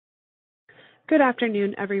Good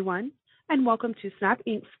afternoon, everyone, and welcome to Snap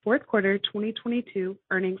Inc.'s fourth quarter 2022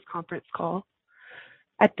 earnings conference call.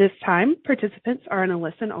 At this time, participants are in a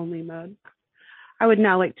listen-only mode. I would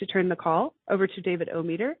now like to turn the call over to David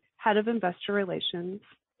Ometer, Head of Investor Relations.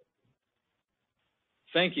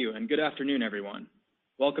 Thank you, and good afternoon, everyone.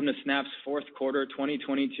 Welcome to Snap's fourth quarter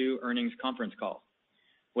 2022 earnings conference call.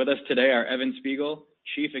 With us today are Evan Spiegel,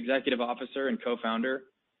 Chief Executive Officer and Co-founder,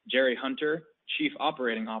 Jerry Hunter, Chief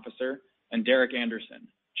Operating Officer, and Derek Anderson,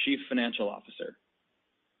 Chief Financial Officer.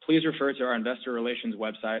 Please refer to our investor relations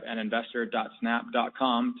website at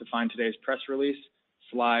investor.snap.com to find today's press release,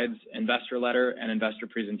 slides, investor letter, and investor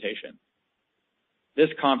presentation. This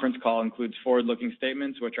conference call includes forward-looking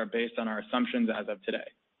statements which are based on our assumptions as of today.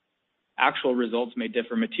 Actual results may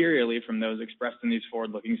differ materially from those expressed in these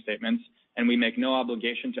forward-looking statements, and we make no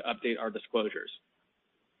obligation to update our disclosures.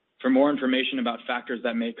 For more information about factors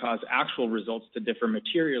that may cause actual results to differ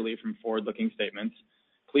materially from forward-looking statements,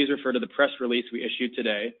 please refer to the press release we issued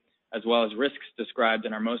today, as well as risks described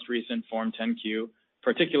in our most recent Form 10-Q,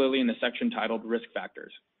 particularly in the section titled Risk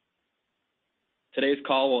Factors. Today's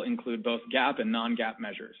call will include both GAAP and non-GAAP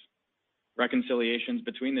measures. Reconciliations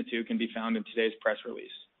between the two can be found in today's press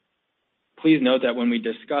release. Please note that when we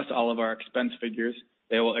discuss all of our expense figures,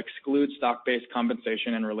 they will exclude stock-based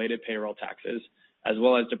compensation and related payroll taxes, as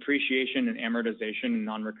well as depreciation and amortization and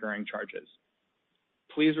non-recurring charges.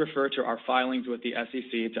 Please refer to our filings with the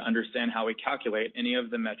SEC to understand how we calculate any of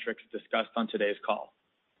the metrics discussed on today's call.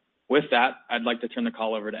 With that, I'd like to turn the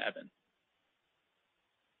call over to Evan.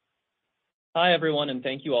 Hi, everyone, and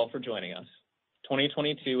thank you all for joining us.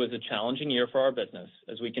 2022 was a challenging year for our business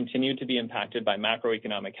as we continued to be impacted by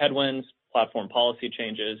macroeconomic headwinds, platform policy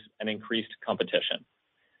changes, and increased competition.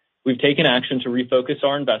 We've taken action to refocus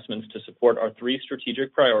our investments to support our three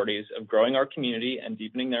strategic priorities of growing our community and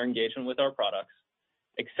deepening their engagement with our products,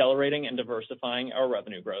 accelerating and diversifying our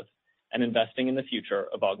revenue growth, and investing in the future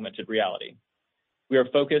of augmented reality. We are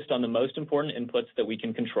focused on the most important inputs that we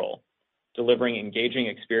can control, delivering engaging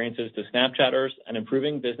experiences to Snapchatters and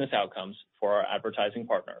improving business outcomes for our advertising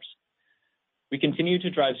partners. We continue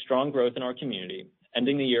to drive strong growth in our community,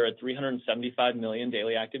 ending the year at 375 million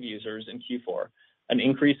daily active users in Q4, an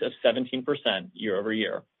increase of 17% year over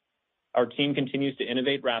year. Our team continues to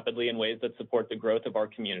innovate rapidly in ways that support the growth of our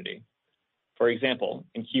community. For example,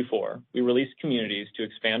 in Q4, we released communities to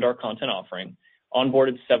expand our content offering,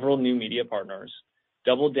 onboarded several new media partners,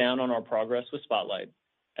 doubled down on our progress with Spotlight,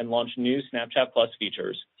 and launched new Snapchat+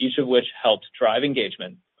 features, each of which helped drive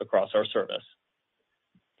engagement across our service.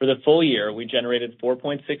 For the full year, we generated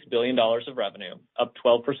 $4.6 billion of revenue, up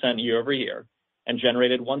 12% year over year, and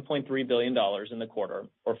generated $1.3 billion in the quarter,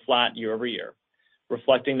 or flat year over year,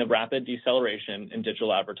 reflecting the rapid deceleration in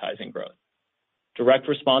digital advertising growth. Direct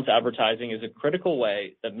response advertising is a critical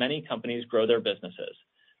way that many companies grow their businesses,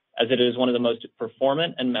 as it is one of the most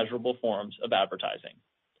performant and measurable forms of advertising.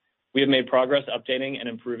 We have made progress updating and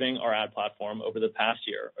improving our ad platform over the past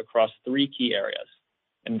year across three key areas: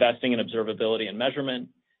 investing in observability and measurement,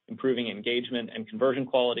 improving engagement and conversion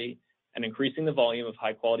quality, and increasing the volume of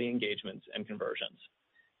high-quality engagements and conversions.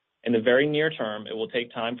 In the very near term, it will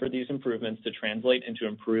take time for these improvements to translate into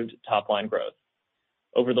improved top-line growth.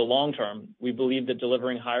 Over the long term, we believe that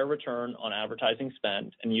delivering higher return on advertising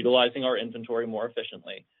spend and utilizing our inventory more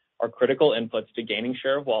efficiently are critical inputs to gaining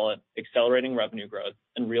share of wallet, accelerating revenue growth,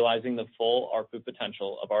 and realizing the full ARPU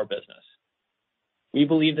potential of our business. We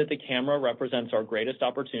believe that the camera represents our greatest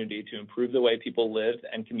opportunity to improve the way people live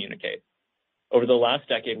and communicate. Over the last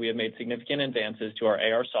decade, we have made significant advances to our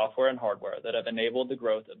AR software and hardware that have enabled the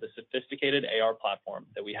growth of the sophisticated AR platform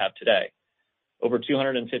that we have today. Over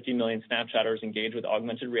 250 million Snapchatters engage with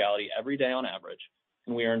augmented reality every day on average,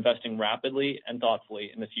 and we are investing rapidly and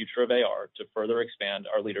thoughtfully in the future of AR to further expand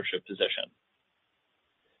our leadership position.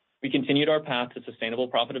 We continued our path to sustainable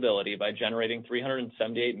profitability by generating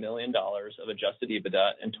 $378 million of adjusted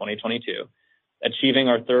EBITDA in 2022, achieving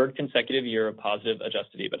our third consecutive year of positive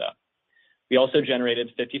adjusted EBITDA. We also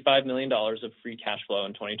generated $55 million of free cash flow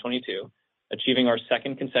in 2022, achieving our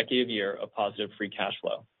second consecutive year of positive free cash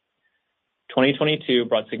flow. 2022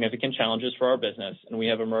 brought significant challenges for our business, and we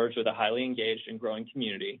have emerged with a highly engaged and growing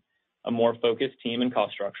community, a more focused team and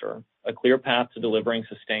cost structure, a clear path to delivering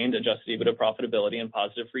sustained adjusted EBITDA profitability and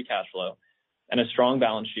positive free cash flow, and a strong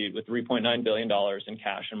balance sheet with $3.9 billion in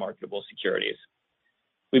cash and marketable securities.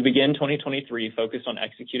 We begin 2023 focused on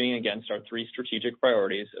executing against our three strategic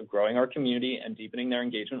priorities of growing our community and deepening their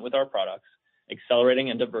engagement with our products,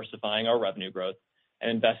 accelerating and diversifying our revenue growth, and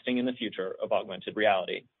investing in the future of augmented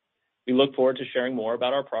reality. We look forward to sharing more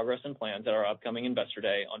about our progress and plans at our upcoming Investor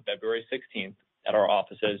Day on February 16th at our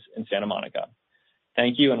offices in Santa Monica.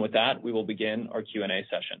 Thank you, and with that, we will begin our Q&A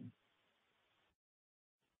session.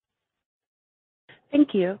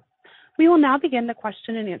 Thank you. We will now begin the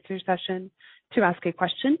question and answer session. To ask a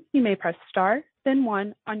question, you may press star, then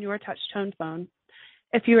one on your touch-tone phone.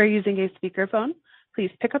 If you are using a speakerphone,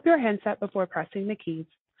 please pick up your handset before pressing the keys.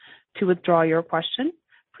 To withdraw your question,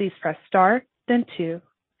 please press star, then two.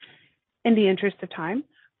 In the interest of time,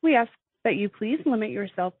 we ask that you please limit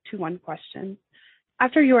yourself to one question.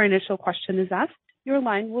 After your initial question is asked, your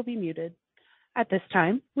line will be muted. At this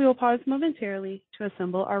time, we will pause momentarily to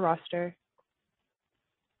assemble our roster.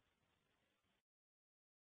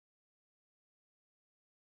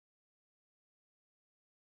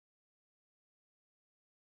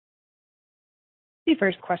 The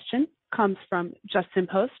first question comes from Justin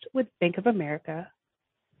Post with Bank of America.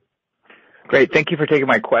 Great. Thank you for taking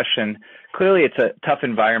my question. Clearly, it's a tough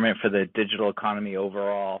environment for the digital economy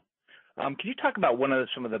overall. Can you talk about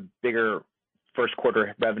some of the bigger first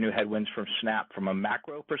quarter revenue headwinds from Snap from a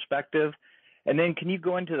macro perspective? And then can you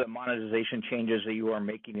go into the monetization changes that you are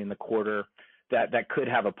making in the quarter that could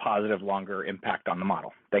have a positive longer impact on the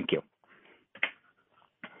model? Thank you.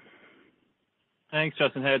 Thanks,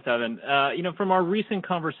 Justin. Hey, it's Evan. From our recent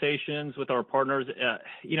conversations with our partners,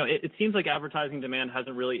 it seems like advertising demand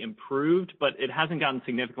hasn't really improved, but it hasn't gotten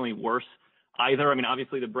significantly worse either. I mean,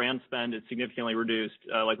 obviously the brand spend is significantly reduced,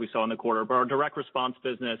 like we saw in the quarter, but our direct response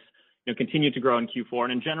business, continued to grow in Q4.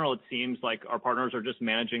 And in general, it seems like our partners are just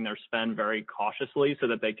managing their spend very cautiously so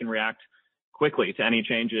that they can react quickly to any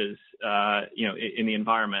changes, in the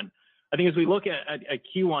environment. I think as we look at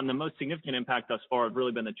Q1, the most significant impact thus far have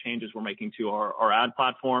really been the changes we're making to our ad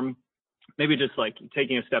platform. Maybe just like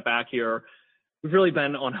taking a step back here, we've really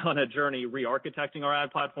been on a journey re-architecting our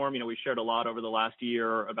ad platform. We shared a lot over the last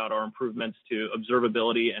year about our improvements to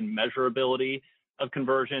observability and measurability of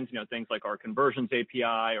conversions, things like our Conversions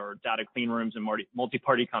API or data clean rooms and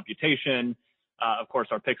multi-party computation. Of course,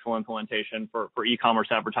 our Pixel implementation for e-commerce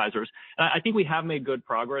advertisers. And I think we have made good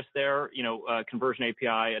progress there. Conversion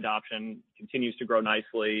API adoption continues to grow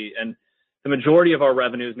nicely. And the majority of our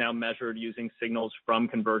revenue is now measured using signals from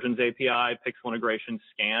Conversions API, Pixel integration,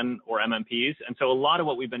 Scan, or MMPs. And so a lot of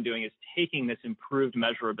what we've been doing is taking this improved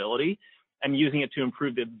measurability and using it to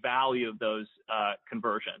improve the value of those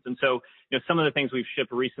conversions. And so, some of the things we've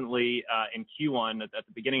shipped recently in Q1 at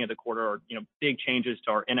the beginning of the quarter are, big changes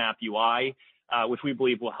to our in-app UI, which we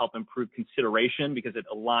believe will help improve consideration because it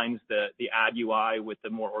aligns the ad UI with the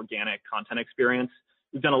more organic content experience.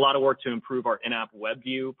 We've done a lot of work to improve our in-app web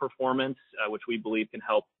view performance, which we believe can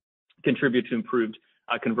help contribute to improved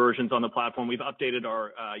conversions on the platform. We've updated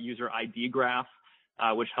our user ID graph,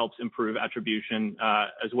 which helps improve attribution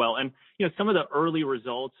as well. And, some of the early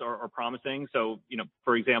results are promising. So,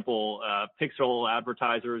 for example, Pixel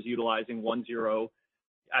advertisers utilizing 1.0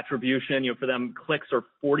 attribution, for them, clicks are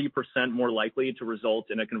 40% more likely to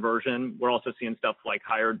result in a conversion. We're also seeing stuff like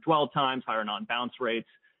higher dwell times, higher non-bounce rates,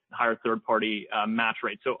 higher third-party match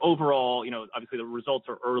rates. So overall, obviously the results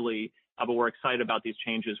are early, but we're excited about these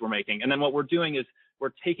changes we're making. And then what we're doing is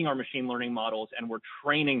we're taking our machine learning models and we're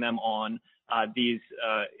training them on these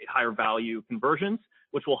higher value conversions,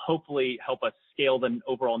 which will hopefully help us scale the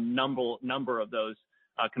overall number of those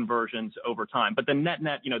conversions over time. But the net,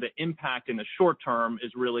 the impact in the short term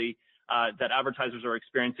is really that advertisers are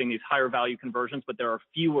experiencing these higher value conversions, but there are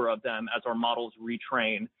fewer of them as our models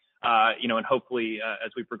retrain, and hopefully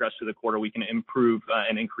as we progress through the quarter, we can improve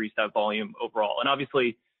and increase that volume overall. And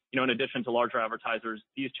obviously, in addition to larger advertisers,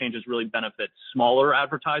 these changes really benefit smaller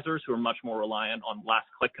advertisers who are much more reliant on last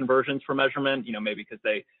click conversions for measurement, maybe because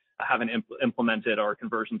they haven't implemented our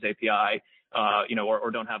Conversions API,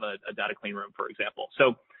 or don't have a data clean room, for example.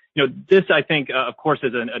 So, this, I think, of course,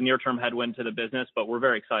 is a near-term headwind to the business, but we're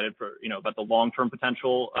very excited for, about the long-term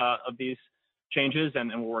potential of these changes,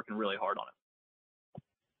 and we're working really hard on it.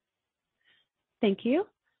 Thank you.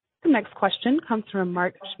 The next question comes from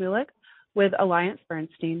Mark Shmulik with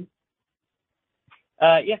AllianceBernstein.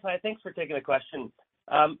 Yes, hi, thanks for taking the question.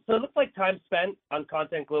 So it looks like time spent on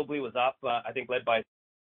content globally was up, I think led by.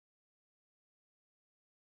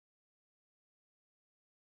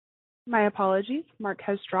 My apologies, Mark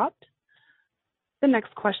has dropped. The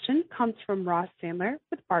next question comes from Ross Sandler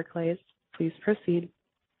with Barclays. Please proceed.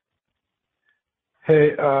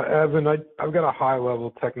 Hey, Evan, I've got a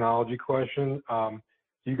high-level technology question.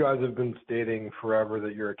 You guys have been stating forever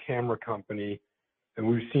that you're a camera company, and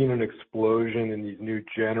we've seen an explosion in these new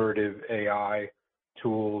generative AI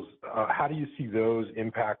tools. How do you see those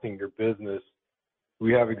impacting your business?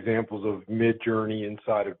 We have examples of Midjourney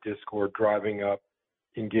inside of Discord driving up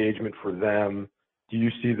engagement for them. Do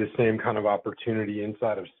you see the same kind of opportunity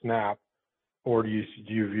inside of Snap? or do you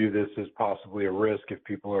view this as possibly a risk if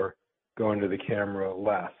people are going to the camera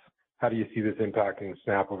less? How do you see this impacting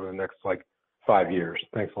Snap over the next 5 years?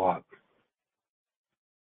 Thanks a lot.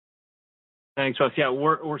 Thanks, Russ. Yeah,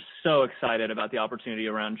 we're so excited about the opportunity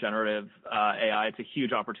around generative AI. It's a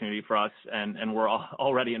huge opportunity for us, and we're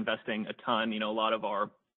already investing a ton. A lot of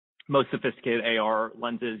our most sophisticated AR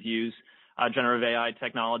lenses use generative AI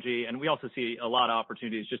technology, and we also see a lot of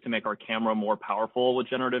opportunities just to make our camera more powerful with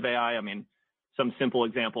generative AI. I mean, some simple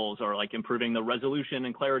examples are like improving the resolution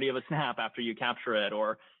and clarity of a snap after you capture it,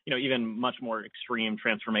 or even much more extreme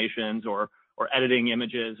transformations or editing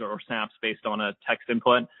images or snaps based on a text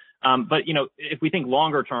input. But if we think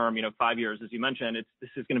longer term, 5 years, as you mentioned, this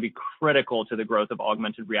is going to be critical to the growth of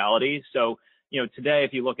augmented reality. So, today,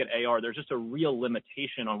 if you look at AR, there's just a real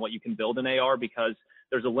limitation on what you can build in AR because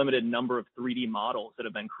there's a limited number of 3D models that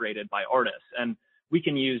have been created by artists. And we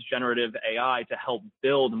can use generative AI to help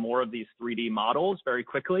build more of these 3D models very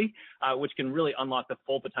quickly, which can really unlock the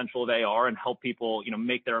full potential of AR and help people,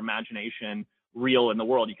 make their imagination real in the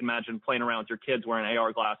world. You can imagine playing around with your kids wearing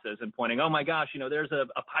AR glasses and pointing, oh my gosh, there's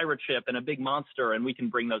a pirate ship and a big monster, and we can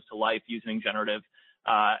bring those to life using generative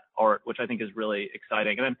art, which I think is really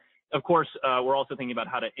exciting. And then, of course, we're also thinking about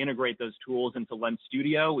how to integrate those tools into Lens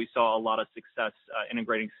Studio. We saw a lot of success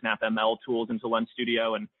integrating Snap ML tools into Lens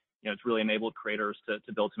Studio, and it's really enabled creators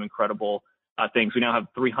to build some incredible things. We now have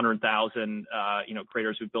 300,000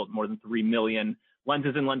 creators who've built more than 3 million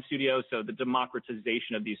lenses in Lens Studio. So the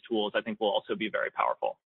democratization of these tools, I think, will also be very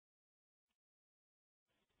powerful.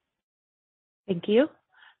 Thank you.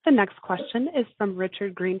 The next question is from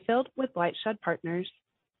Richard Greenfield with LightShed Partners.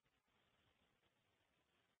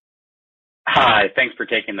 Hi, thanks for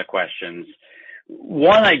taking the questions.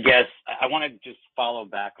 One, I guess, I want to just follow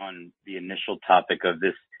back on the initial topic of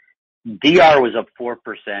this. DR was up 4%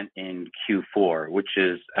 in Q4, which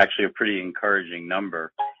is actually a pretty encouraging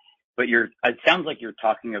number. But it sounds like you're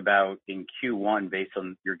talking about in Q1, based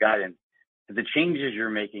on your guidance, the changes you're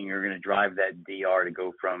making are going to drive that DR to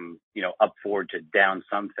go from, up 4 to down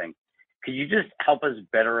something. Could you just help us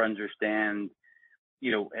better understand,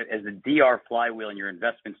 as the DR flywheel and your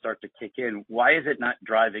investments start to kick in, why is it not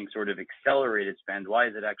driving sort of accelerated spend? Why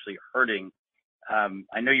is it actually hurting?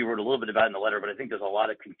 I know you wrote a little bit about it in the letter, but I think there's a lot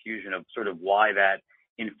of confusion of sort of why that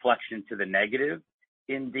inflection to the negative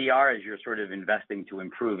in DR as you're sort of investing to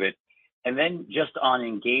improve it. And then just on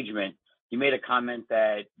engagement, you made a comment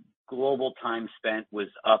that global time spent was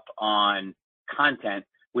up on content.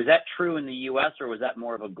 Was that true in the US, or was that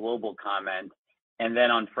more of a global comment? And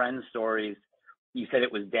then on Friend Stories, you said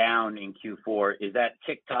it was down in Q4. Is that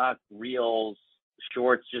TikTok, Reels,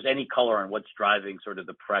 Shorts, just any color on what's driving sort of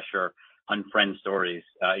the pressure on Friend Stories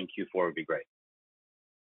in Q4 would be great.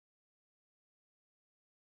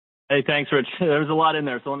 Hey, thanks, Rich. There's a lot in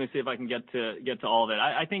there, so let me see if I can get to all of it.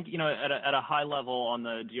 I think, at a high level on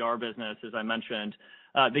the DR business, as I mentioned,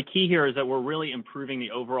 the key here is that we're really improving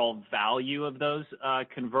the overall value of those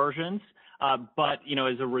conversions. But,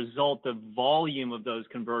 as a result, the volume of those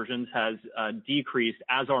conversions has decreased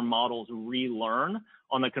as our models relearn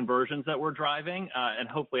on the conversions that we're driving, and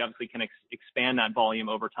hopefully, obviously, can expand that volume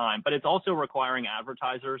over time. But it's also requiring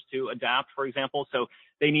advertisers to adapt, for example. So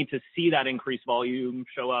they need to see that increased volume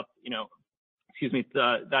show up,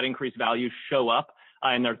 that increased value show up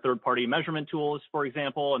in their third-party measurement tools, for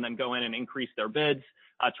example, and then go in and increase their bids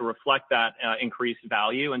to reflect that increased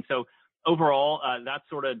value. And so overall, that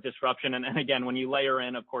sort of disruption. And again, when you layer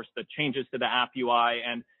in, of course, the changes to the app UI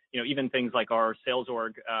and, even things like our sales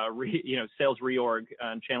reorg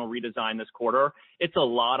and channel redesign this quarter, it's a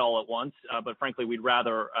lot all at once. But frankly, we'd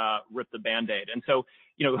rather rip the Band-Aid. And so,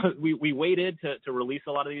 we waited to release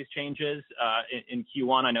a lot of these changes in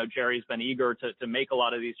Q1. I know Jerry's been eager to make a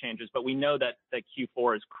lot of these changes, but we know that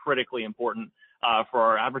Q4 is critically important for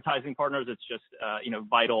our advertising partners. It's just,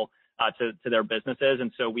 vital to their businesses.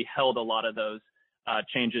 And so we held a lot of those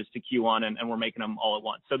changes to Q1 and we're making them all at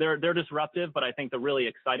once. So they're disruptive, but I think the really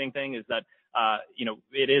exciting thing is that,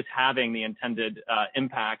 it is having the intended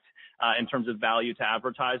impact in terms of value to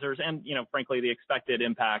advertisers and, frankly, the expected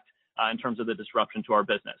impact in terms of the disruption to our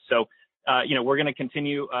business. So, we're going to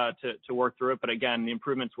continue to work through it. But again, the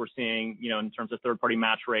improvements we're seeing, in terms of third-party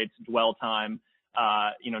match rates, dwell time,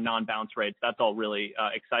 non-bounce rates, that's all really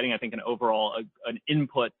exciting. I think an overall an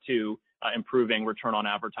input to improving return on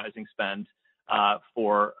advertising spend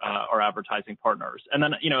for our advertising partners. And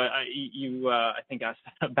then, you I think asked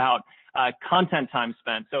about content time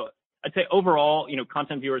spent. So I'd say overall,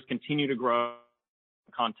 content viewers continue to grow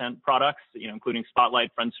content products, including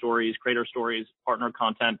Spotlight, Friend Stories, Creator Stories, partner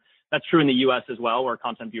content. That's true in the US as well, where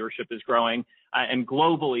content viewership is growing. And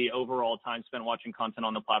globally, overall time spent watching content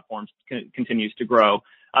on the platforms continues to grow.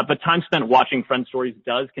 But time spent watching Friend Stories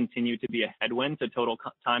does continue to be a headwind to total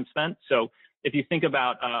time spent. So if you think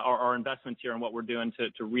about our investments here and what we're doing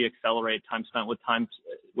to re-accelerate time spent with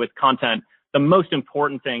content, the most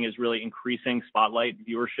important thing is really increasing Spotlight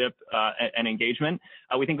viewership and engagement.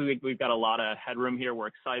 We think we've got a lot of headroom here. We're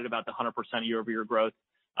excited about the 100% year-over-year growth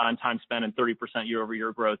on time spent and 30%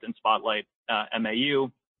 year-over-year growth in Spotlight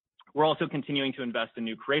MAU. We're also continuing to invest in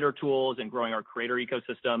new creator tools and growing our creator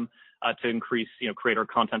ecosystem to increase, creator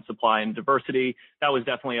content supply and diversity. That was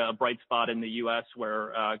definitely a bright spot in the U.S.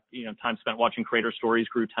 where, time spent watching creator stories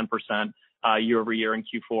grew 10% year over year in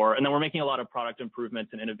Q4. And then we're making a lot of product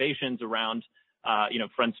improvements and innovations around,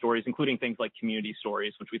 Friend Stories, including things like community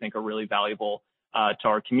stories, which we think are really valuable to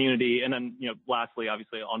our community. And then, lastly,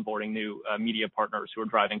 obviously onboarding new media partners who are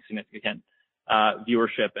driving significant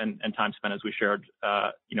viewership and time spent, as we shared,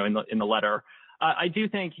 in the letter. I do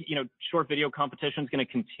think, short video competition is going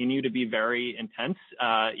to continue to be very intense.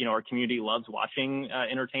 Our community loves watching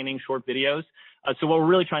entertaining short videos. So what we're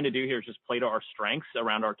really trying to do here is just play to our strengths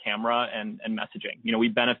around our camera and messaging. We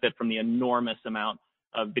benefit from the enormous amount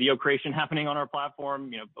of video creation happening on our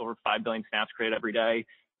platform, over 5 billion snaps created every day,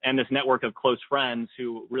 and this network of close friends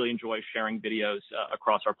who really enjoy sharing videos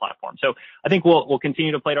across our platform. So I think we'll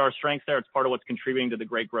continue to play to our strengths there. It's part of what's contributing to the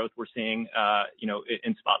great growth we're seeing,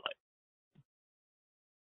 in Spotlight.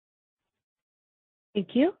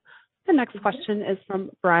 Thank you. The next question is from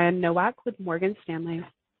Brian Nowak with Morgan Stanley.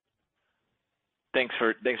 Thanks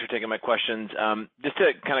for taking my questions. Just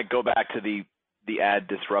to kind of go back to the ad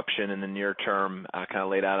disruption in the near term, kind of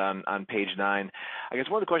laid out on page 9. I guess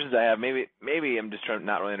one of the questions I have, maybe I'm just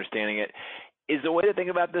not really understanding it, is the way to think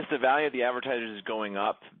about this, the value of the advertisers is going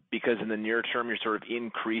up because in the near term you're sort of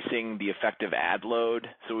increasing the effective ad load.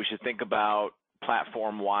 So we should think about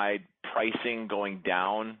platform-wide pricing going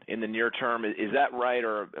down in the near term. Is that right,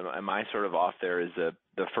 or am I sort of off there? Is the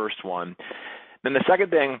first one. Then the second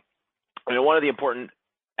thing, one of the important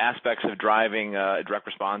aspects of driving a direct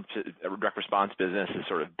response business is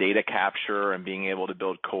sort of data capture and being able to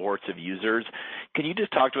build cohorts of users. Can you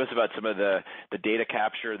just talk to us about some of the data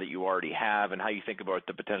capture that you already have and how you think about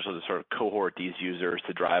the potential to sort of cohort these users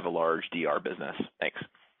to drive a large DR business? Thanks.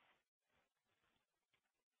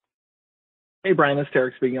 Hey, Brian, it's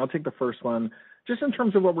Derek speaking. I'll take the first one. Just in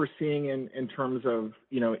terms of what we're seeing in terms of,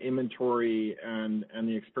 inventory and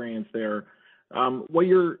the experience there, what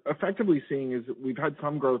you're effectively seeing is we've had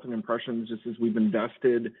some growth in impressions just as we've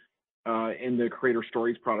invested in the Creator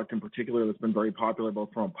Stories product in particular that's been very popular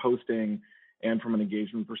both from a posting and from an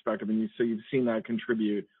engagement perspective. And so you've seen that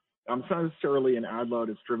contribute. It's not necessarily an ad load.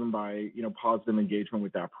 It's driven by, positive engagement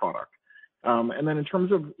with that product. And then in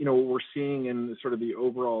terms of, what we're seeing in sort of the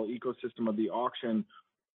overall ecosystem of the auction,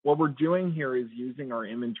 what we're doing here is using our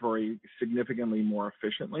inventory significantly more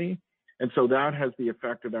efficiently. And so that has the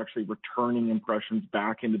effect of actually returning impressions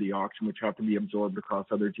back into the auction, which have to be absorbed across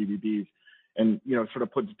other TVBs and, sort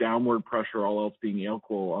of puts downward pressure, all else being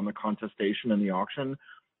equal, on the contestation in the auction.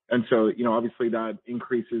 And so, obviously that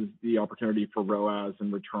increases the opportunity for ROAS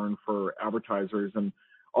and return for advertisers. And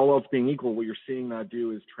all else being equal, what you're seeing that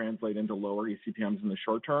do is translate into lower eCPMs in the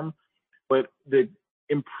short term. But the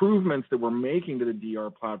improvements that we're making to the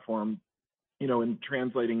DR platform, in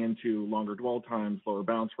translating into longer dwell times, lower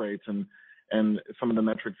bounce rates, and some of the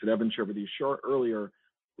metrics that Evan shared with you earlier,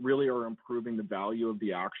 really are improving the value of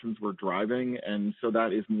the actions we're driving. And so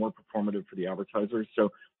that is more performative for the advertisers. So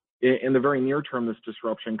in the very near term, this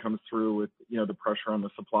disruption comes through with, the pressure on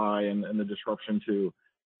the supply and the disruption to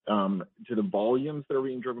the volumes that are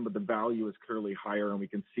being driven, but the value is clearly higher, and we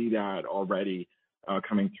can see that already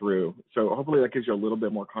coming through. So hopefully that gives you a little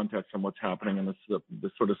bit more context on what's happening in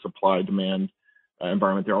the sort of supply-demand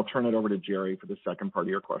environment there. I'll turn it over to Jerry for the second part of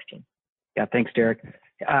your question. Yeah, thanks, Derek.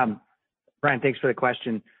 Brian, thanks for the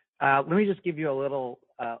question. Let me just give you a little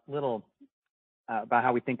about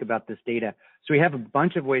how we think about this data. So we have a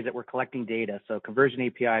bunch of ways that we're collecting data. So Conversion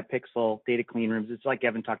API, Pixel, data clean rooms. It's like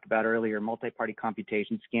Evan talked about earlier, multi-party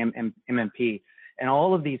computation, SCAM, MMP. And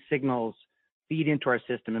all of these signals feed into our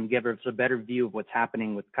system and give us a better view of what's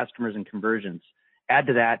happening with customers and conversions. Add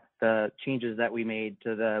to that the changes that we made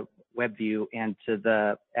to the web view and to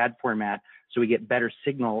the ad format so we get better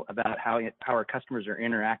signal about how our customers are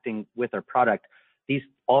interacting with our product. These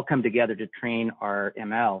all come together to train our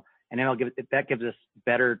ML. And that gives us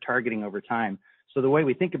better targeting over time. So the way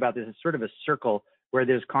we think about this is sort of a circle where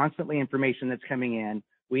there's constantly information that's coming in.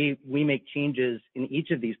 We make changes in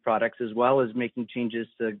each of these products, as well as making changes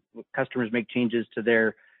to customers make changes to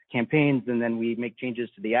their campaigns, and then we make changes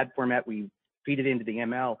to the ad format. We feed it into the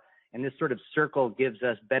ML, And this sort of circle gives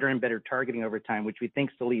us better and better targeting over time, which we think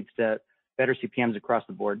still leads to better CPMs across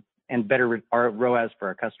the board and better ROAS for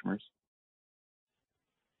our customers.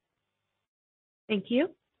 Thank you.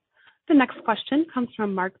 The next question comes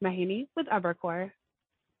from Mark Mahaney with Evercore.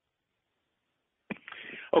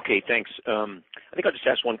 Okay, thanks. I think I'll just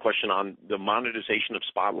ask one question on the monetization of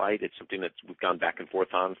Spotlight. It's something that we've gone back and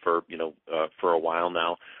forth on for a while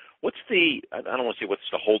now. What's the, I don't want to say what's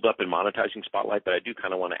the holdup in monetizing Spotlight, but I do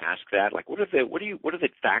kind of want to ask that. Like, what are the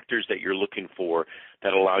factors that you're looking for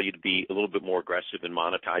that allow you to be a little bit more aggressive in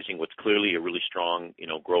monetizing what's clearly a really strong,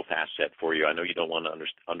 growth asset for you? I know you don't want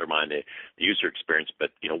to undermine the user experience,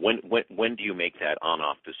 but when do you make that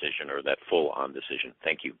on-off decision or that full-on decision?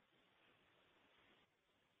 Thank you.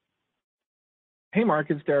 Hey,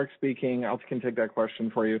 Mark, it's Derek speaking. I can take that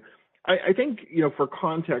question for you. I think, for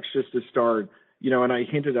context, just to start, and I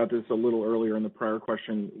hinted at this a little earlier in the prior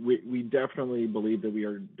question, we definitely believe that we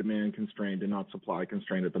are demand constrained and not supply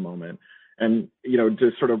constrained at the moment. And,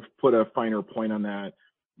 to sort of put a finer point on that,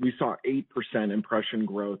 we saw 8% impression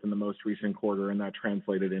growth in the most recent quarter, and that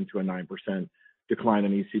translated into a 9% decline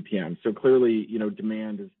in eCPM. So clearly,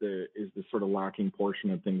 demand is the sort of lacking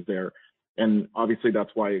portion of things there. And obviously that's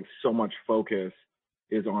why so much focus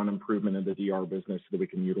is on improvement in the DR business so that we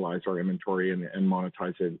can utilize our inventory and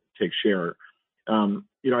monetize it, take share.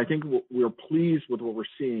 I think we're pleased with what we're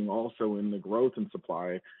seeing also in the growth in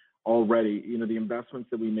supply already. The investments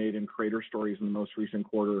that we made in Creator Stories in the most recent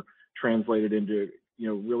quarter translated into,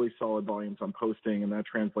 really solid volumes on posting, and that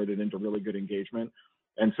translated into really good engagement.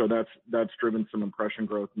 And so that's driven some impression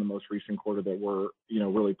growth in the most recent quarter that we're,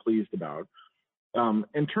 really pleased about.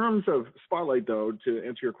 In terms of Spotlight, though, to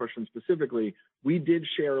answer your question specifically, we did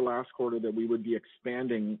share last quarter that we would be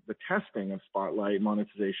expanding the testing of Spotlight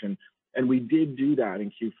monetization, and we did do that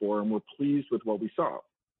in Q4, and we're pleased with what we saw.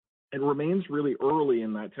 It remains really early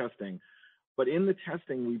in that testing, but in the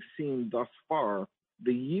testing we've seen thus far,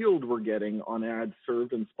 the yield we're getting on ads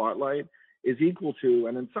served in Spotlight is equal to,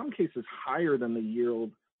 and in some cases higher than, the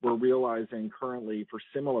yield we're realizing currently for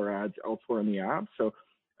similar ads elsewhere in the app. So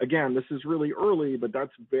again, this is really early, but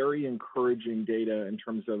that's very encouraging data in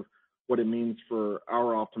terms of what it means for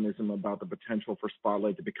our optimism about the potential for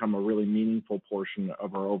Spotlight to become a really meaningful portion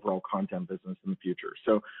of our overall content business in the future.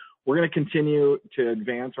 So we're going to continue to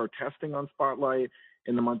advance our testing on Spotlight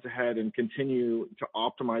in the months ahead and continue to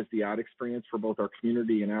optimize the ad experience for both our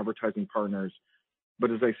community and advertising partners.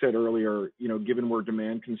 But as I said earlier, given we're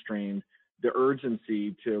demand constrained, the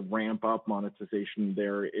urgency to ramp up monetization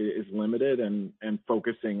there is limited, and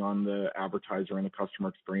focusing on the advertiser and the customer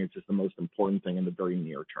experience is the most important thing in the very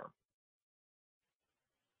near term.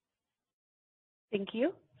 Thank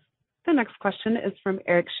you. The next question is from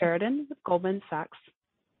Eric Sheridan with Goldman Sachs.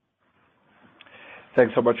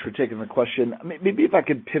 Thanks so much for taking the question. Maybe if I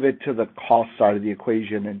could pivot to the cost side of the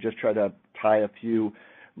equation and just try to tie a few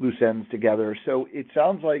loose ends together. So it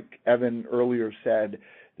sounds like Evan earlier said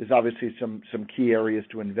there's obviously some key areas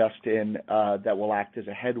to invest in that will act as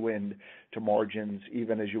a headwind to margins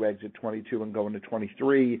even as you exit 22 and go into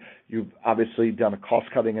 23. You've obviously done a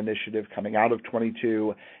cost-cutting initiative coming out of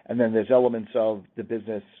 22, and then there's elements of the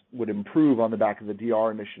business would improve on the back of the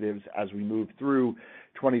DR initiatives as we move through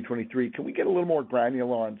 2023. Can we get a little more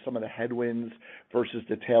granular on some of the headwinds versus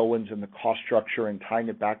the tailwinds and the cost structure, and tying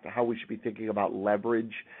it back to how we should be thinking about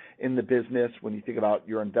leverage in the business when you think about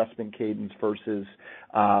your investment cadence versus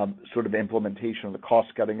sort of implementation of the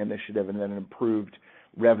cost-cutting initiative and then an improved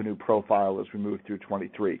revenue profile as we move through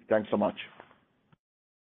 23? Thanks so much.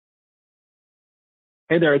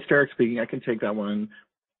 Hey there, it's Derek speaking. I can take that one.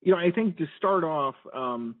 I think to start off,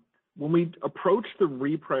 when we approached the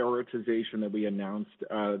reprioritization that we announced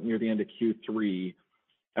near the end of Q3,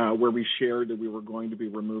 where we shared that we were going to be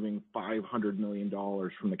removing $500 million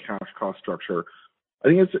from the cash cost structure, I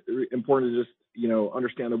think it's important to just,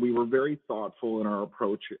 understand that we were very thoughtful in our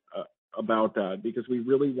approach about that, because we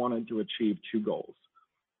really wanted to achieve two goals.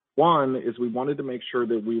 One is we wanted to make sure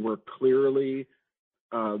that we were clearly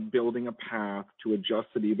building a path to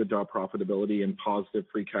adjusted EBITDA profitability and positive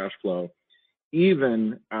free cash flow,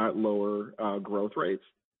 even at lower growth rates.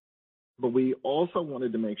 But we also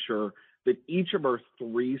wanted to make sure that each of our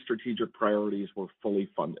three strategic priorities were fully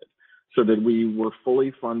funded, so that we were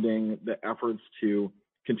fully funding the efforts to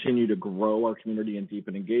continue to grow our community and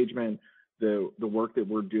deepen engagement, the work that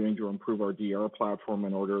we're doing to improve our DR platform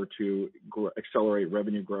in order to accelerate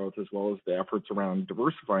revenue growth, as well as the efforts around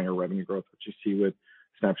diversifying our revenue growth, which you see with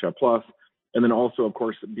Snapchat Plus. And then also, of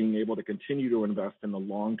course, being able to continue to invest in the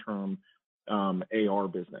long-term AR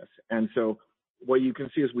business. And so what you can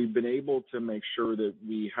see is we've been able to make sure that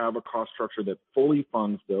we have a cost structure that fully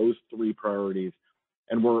funds those three priorities,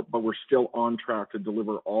 but we're still on track to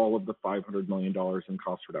deliver all of the $500 million in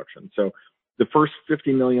cost reduction. So the first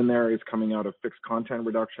 $50 million there is coming out of fixed content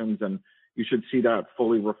reductions, and you should see that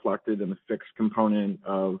fully reflected in the fixed component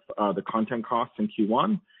of the content costs in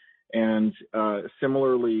Q1. And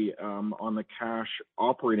similarly, on the cash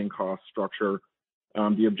operating cost structure,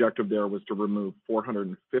 the objective there was to remove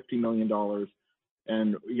 $450 million.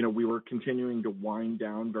 And, we were continuing to wind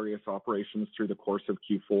down various operations through the course of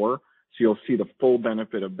Q4. So you'll see the full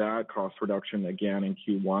benefit of that cost reduction again in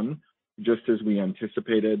Q1, just as we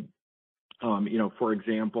anticipated. For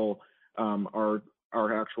example, our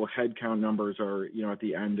actual headcount numbers are, at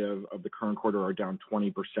the end of the current quarter are down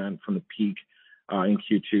 20% from the peak in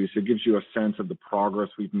Q2. So it gives you a sense of the progress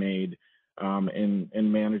we've made in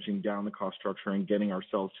managing down the cost structure and getting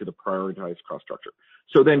ourselves to the prioritized cost structure.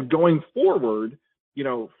 So then going forward,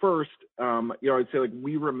 first, I'd say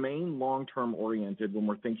we remain long-term oriented when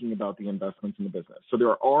we're thinking about the investments in the business. So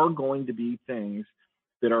there are going to be things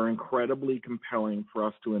that are incredibly compelling for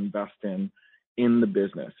us to invest in the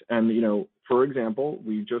business. And, for example,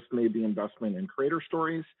 we just made the investment in Creator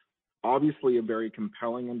Stories, obviously a very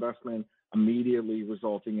compelling investment, immediately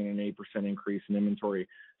resulting in an 8% increase in inventory.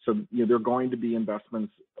 So, there are going to be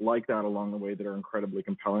investments like that along the way that are incredibly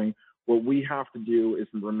compelling. What we have to do is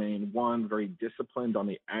remain, one, very disciplined on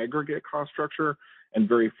the aggregate cost structure and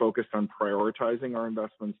very focused on prioritizing our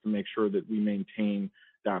investments to make sure that we maintain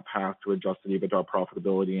that path to adjusted EBITDA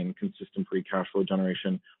profitability and consistent free cash flow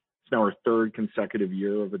generation. It's now our third consecutive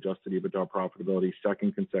year of adjusted EBITDA profitability,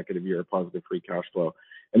 second consecutive year of positive free cash flow.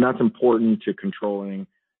 And that's important to controlling,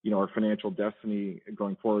 our financial destiny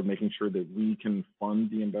going forward, making sure that we can fund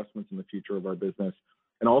the investments in the future of our business,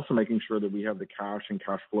 and also making sure that we have the cash and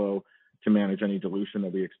cash flow to manage any dilution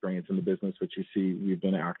that we experience in the business, which you see we've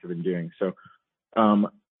been active in doing. So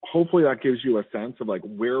hopefully that gives you a sense of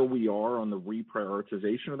where we are on the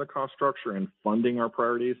reprioritization of the cost structure and funding our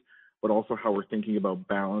priorities, but also how we're thinking about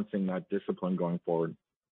balancing that discipline going forward.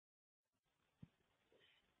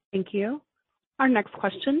 Thank you. Our next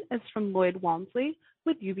question is from Lloyd Walmsley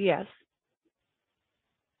with UBS.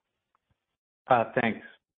 Thanks.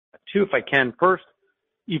 Two, if I can. First,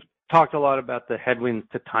 you've talked a lot about the headwinds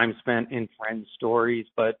to time spent in Friend Stories,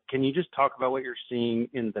 but can you just talk about what you're seeing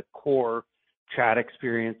in the core chat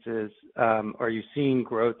experiences? Are you seeing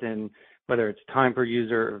growth in whether it's time per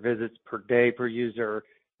user or visits per day per user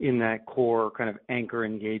in that core kind of anchor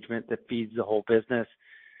engagement that feeds the whole business?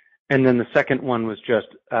 And then the second one was just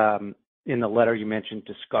in the letter you mentioned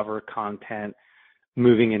discover content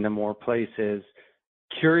moving into more places.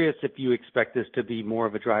 Curious if you expect this to be more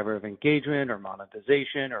of a driver of engagement or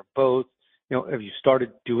monetization or both. Have you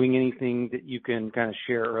started doing anything that you can kind of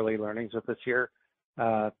share early learnings with us here?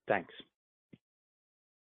 Thanks.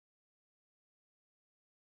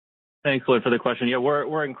 Thanks, Lloyd, for the question. Yeah,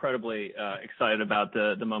 we're incredibly excited about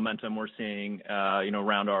the momentum we're seeing,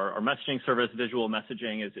 around our messaging service. Visual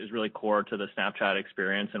messaging is really core to the Snapchat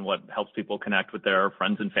experience and what helps people connect with their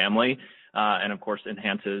friends and family, and of course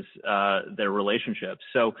enhances their relationships.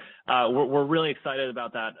 So we're really excited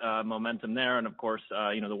about that momentum there, and of course,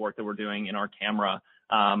 the work that we're doing in our camera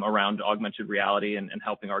around augmented reality and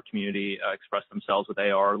helping our community express themselves with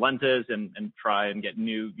AR lenses and try and get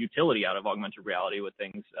new utility out of augmented reality with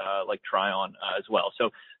things like Try On as well. So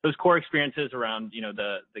those core experiences around,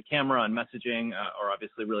 the camera and messaging are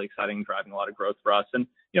obviously really exciting, driving a lot of growth for us. And,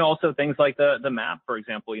 also things like the map, for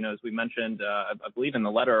example, as we mentioned, I believe in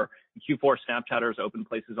the letter, in Q4, Snapchatters opened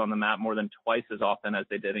places on the map more than twice as often as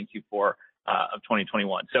they did in Q4 of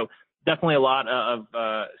 2021. So definitely a lot of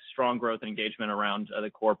strong growth and engagement around the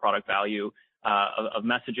core product value of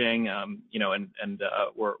messaging, and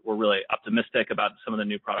we're really optimistic about some of the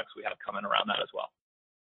new products we have coming around that as well.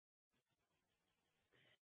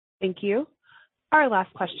 Thank you. Our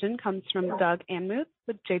last question comes from Doug Anmuth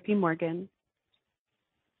with JP Morgan.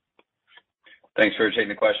 Thanks for taking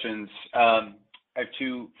the questions. I have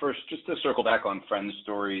two. First, just to circle back on Friend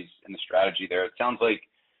Stories and the strategy there. It sounds like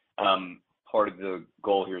part of the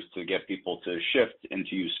goal here is to get people to shift and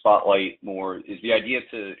to use Spotlight more. Is the idea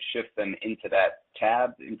to shift them into that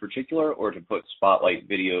tab in particular, or to put Spotlight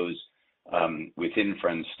videos within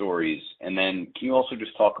Friend Stories? And then can you also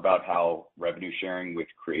just talk about how revenue sharing with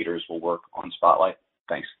creators will work on Spotlight?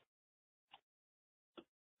 Thanks.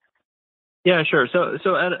 Yeah, sure.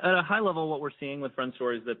 So at a high level, what we're seeing with Friend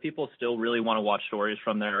Stories is that people still really want to watch stories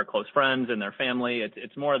from their close friends and their family.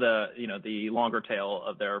 It's more the longer tail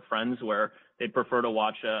of their friends where they'd prefer to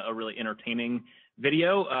watch a really entertaining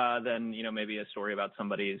video than maybe a story about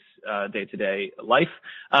somebody's day-to-day life.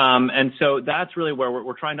 And so that's really where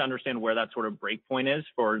we're trying to understand where that sort of break point is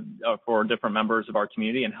for different members of our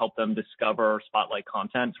community and help them discover Spotlight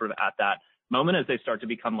content sort of at that moment as they start to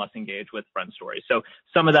become less engaged with friend stories. So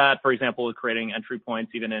some of that, for example, is creating entry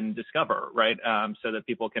points even in Discover, right? So that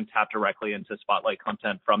people can tap directly into Spotlight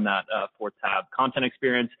content from that fourth tab content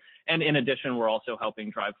experience. And in addition, we're also helping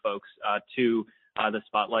drive folks to the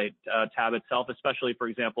Spotlight tab itself, especially, for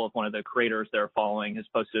example, if one of the creators they're following has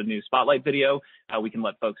posted a new Spotlight video, we can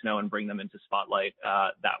let folks know and bring them into Spotlight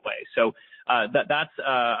that way. So that's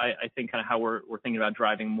I think, kind of how we're thinking about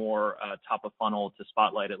driving more top of funnel to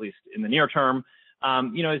Spotlight, at least in the near term. As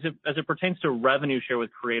it pertains to revenue share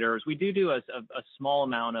with creators, we do a small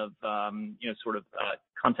amount of sort of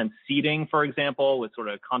content seeding, for example, with sort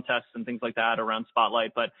of contests and things like that around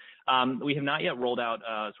Spotlight, but we have not yet rolled out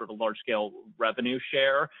sort of large scale revenue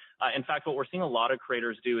share. In fact, what we're seeing a lot of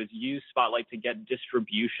creators do is use Spotlight to get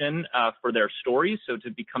distribution for their stories, so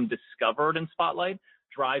to become discovered in Spotlight,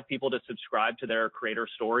 drive people to subscribe to their creator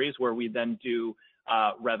stories, where we then do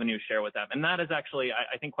revenue share with them. And that is actually,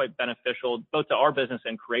 I think, quite beneficial both to our business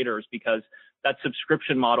and creators, because that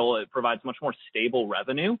subscription model, it provides much more stable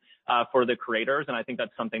revenue for the creators. And I think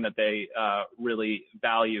that's something that they really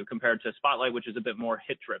value compared to Spotlight, which is a bit more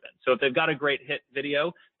hit driven. So if they've got a great hit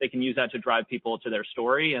video, they can use that to drive people to their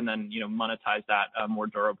story and then, monetize that more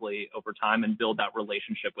durably over time and build that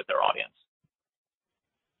relationship with their audience.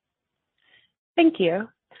 Thank you.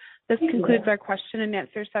 This concludes our question and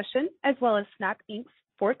answer session, as well as Snap Inc.'s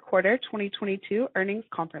fourth quarter 2022 earnings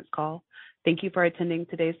conference call. Thank you for attending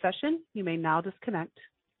today's session. You may now disconnect.